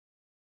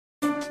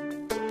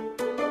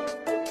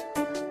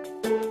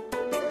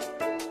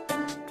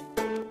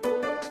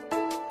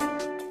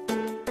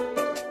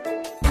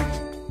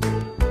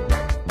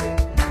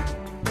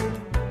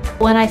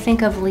When I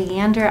think of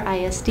Leander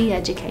ISD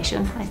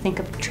education, I think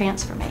of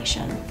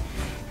transformation.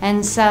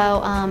 And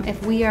so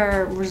if we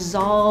are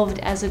resolved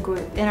as a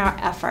group in our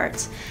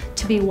efforts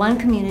to be one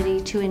community,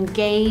 to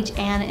engage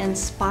and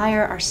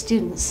inspire our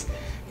students,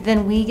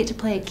 then we get to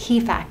play a key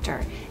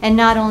factor in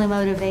not only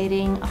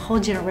motivating a whole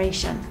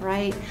generation,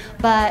 right,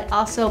 but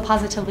also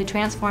positively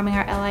transforming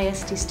our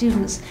LISD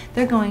students.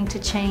 They're going to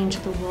change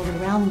the world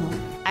around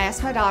them. I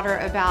asked my daughter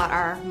about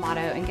our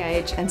motto,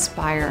 engage,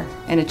 inspire,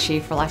 and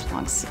achieve for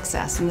lifelong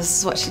success, and this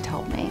is what she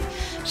told me.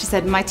 She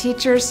said, my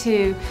teachers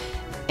who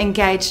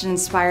engaged and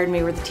inspired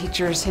me were the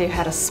teachers who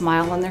had a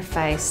smile on their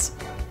face,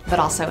 but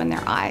also in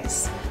their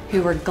eyes,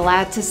 who were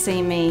glad to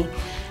see me,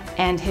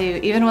 and who,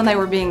 even when they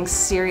were being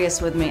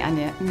serious with me, I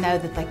know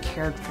that they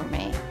cared for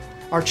me.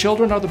 Our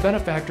children are the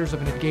benefactors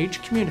of an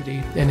engaged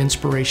community and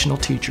inspirational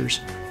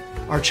teachers.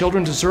 Our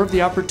children deserve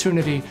the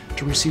opportunity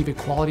to receive a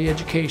quality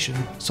education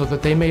so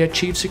that they may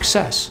achieve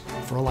success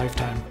for a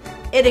lifetime.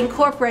 It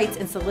incorporates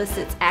and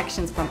solicits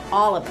actions from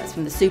all of us,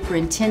 from the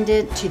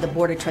superintendent to the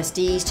board of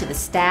trustees, to the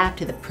staff,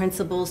 to the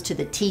principals, to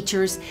the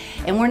teachers.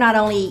 And we're not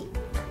only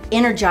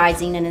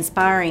energizing and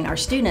inspiring our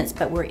students,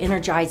 but we're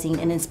energizing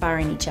and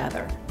inspiring each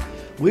other.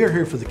 We are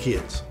here for the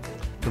kids,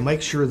 to make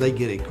sure they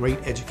get a great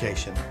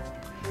education.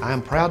 I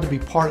am proud to be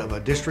part of a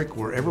district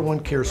where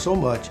everyone cares so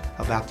much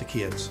about the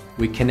kids.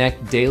 We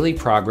connect daily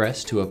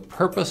progress to a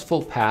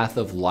purposeful path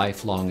of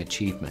lifelong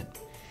achievement.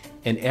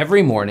 And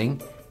every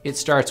morning, it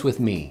starts with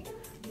me.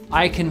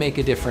 I can make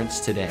a difference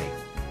today.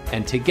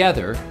 And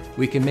together,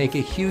 we can make a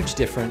huge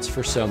difference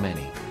for so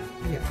many.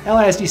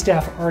 LISD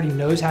staff already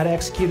knows how to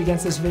execute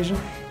against this vision.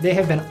 They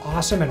have been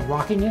awesome and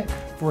rocking it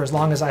for as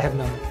long as I have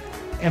known them.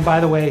 And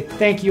by the way,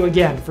 thank you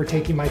again for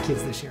taking my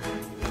kids this year.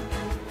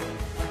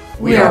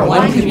 We are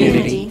one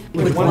community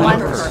with one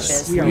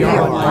purpose. We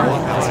are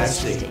one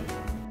LISD.